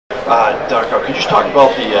Darko, could you just talk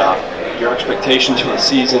about your expectations for the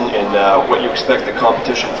season and what you expect the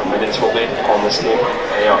competition for minutes will be on this team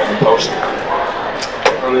in the post?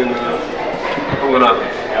 I mean, I'm gonna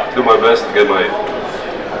do my best to get my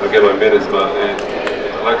minutes, but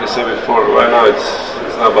like I said before, right now it's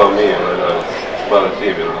not about me. Right now it's about the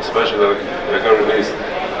team. Especially like I released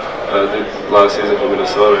last season for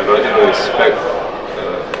Minnesota, and I didn't expect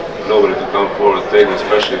nobody to come forward, take me,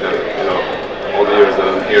 especially that all the years that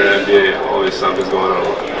I'm here in the NBA, always something's going on,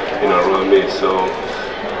 around me. So,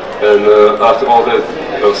 and after all that,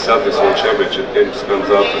 Celtics won championship, he just comes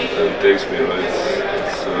up and takes me.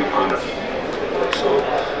 It's an honor. So,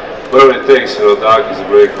 whatever it takes, Doc is a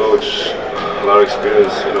great coach, a lot of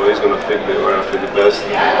experience. He's going to fit me where I fit the best.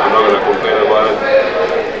 I'm not going to complain about it.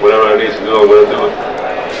 Whatever I need to do, I'm going to do it.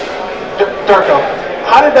 Darko,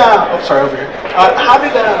 how did over here. How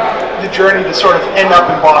did the journey to sort of end up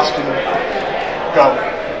in Boston go?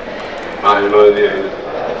 I have no idea either.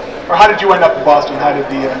 Or how did you end up in Boston? How did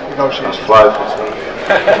the negotiations? I was fly for some.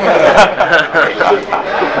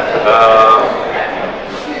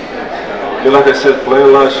 Like I said,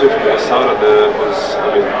 playing last year for Minnesota, they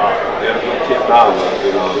had a good team now, but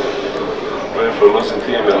playing for a losing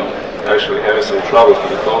team and actually having some trouble for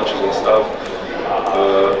the coaches and stuff.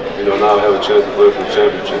 Now I have a chance to play for the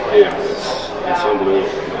championship team. It's unbelievable.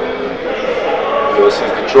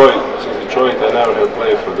 Since Detroit, I never had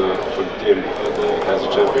played for the team that has a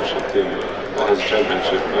championship team, that has a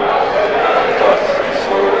championship thoughts.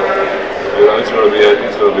 So it's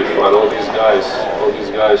gonna be fun. All these guys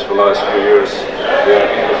for the last few years, they are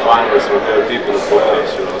in the finals or they're deep in the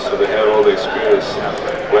playoffs. So they have all the experience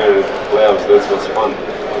playing in the playoffs. That's what's fun.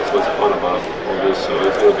 That's what's fun about all this. So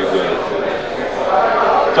it's gonna be good.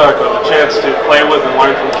 Darko, the chance to play with and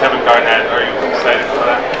learn from Kevin Garnett. Are you excited for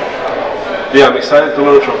that? Yeah, I'm excited to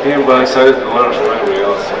learn from him, but I'm excited to learn from everybody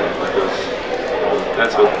else because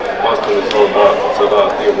that's what Boston is all about. It's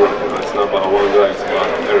about teamwork. It's not about one guy. It's about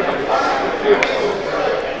everybody in the team. So,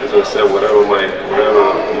 as I said, whatever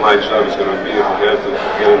my job is going to be, if I have to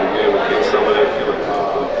get in the game and kill somebody, I kill it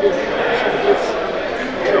for the team.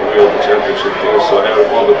 So we are the championship team, so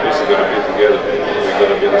all the pieces are going to be together. We're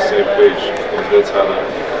going to be on the same page.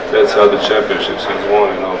 That's how the championships is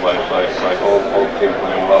won, by all team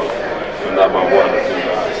playing well. Not by one or two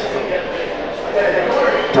guys.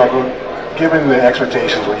 Darko, given the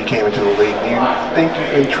expectations when you came into the league, do you think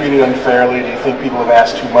you've been treated unfairly? Do you think people have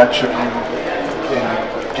asked too much of you,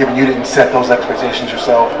 given you didn't set those expectations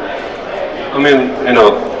yourself? I mean,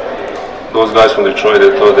 those guys from Detroit,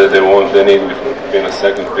 they thought that they need me for being a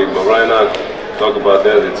second pick, but right now, talk about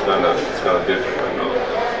that, it's kind of different.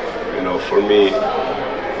 For me,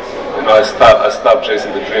 I stopped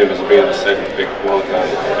chasing the dream as being the second pick one time.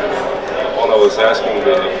 All I was asking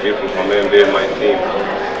the people from NBA, my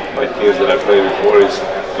teams that I played before, is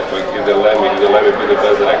if they let me be the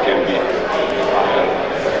best that I can be. And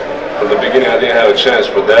from the beginning, I didn't have a chance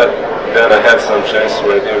for that. Then I had some chances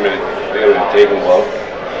where I didn't really take them well.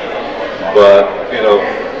 But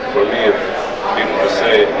for me, if people would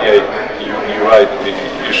say, yeah, you're right,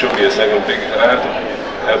 you should be a second pick, and I have to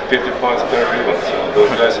have 50 points, 30 rebounds.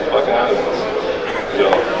 Those guys are fucking animals.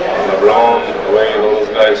 LeBron, Wayne, all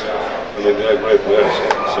those guys. They're great players.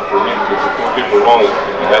 So for me, to prove people wrong,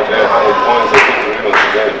 you have to have 100 points and 50 rebounds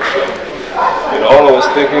a game. So, all I was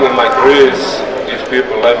thinking in my career is if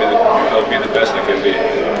people let me be the best I can be,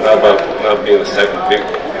 not about not being the second pick,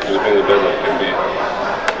 just being the best I can be.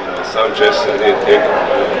 Some chances I didn't take.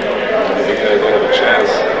 In the beginning, I didn't have a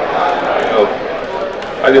chance.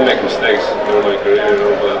 I didn't make mistakes during my career,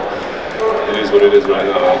 but it is what it is right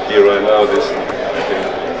now. I'm here right now.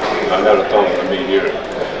 I never thought I'm going to be here.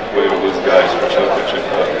 Play with these guys for championship.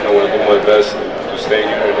 I want to do my best to stay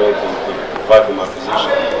here, to fight for my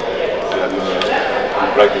position, and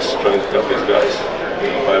practice trying to help these guys.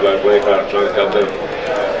 By playing hard, trying to help them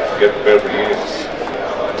get prepared for the games.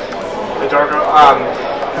 Darko,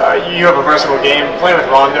 you have a versatile game. Playing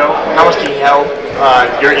with Rondo, how much can he help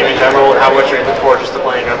your game in general, and how much are you looking forward just to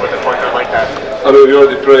playing with a point guard like that? I mean, we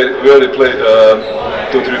already played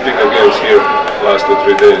 2-3 pickup games here last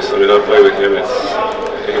 2-3 days. I mean, I play with him.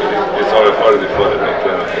 It's already fun to play with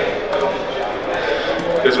him.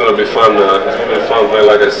 It's going to be fun. It's going to be fun playing,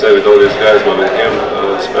 like I said, with all these guys, but with him,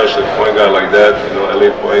 especially a point guard like that,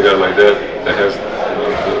 elite point guard like that has the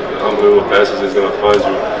unbelievable passes. He's going to find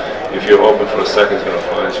you. If you're open for a second, he's going to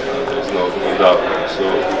find you. There's no doubt. So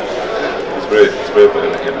it's great. It's great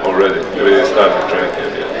playing with him already. Maybe they start the training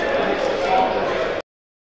camp yet.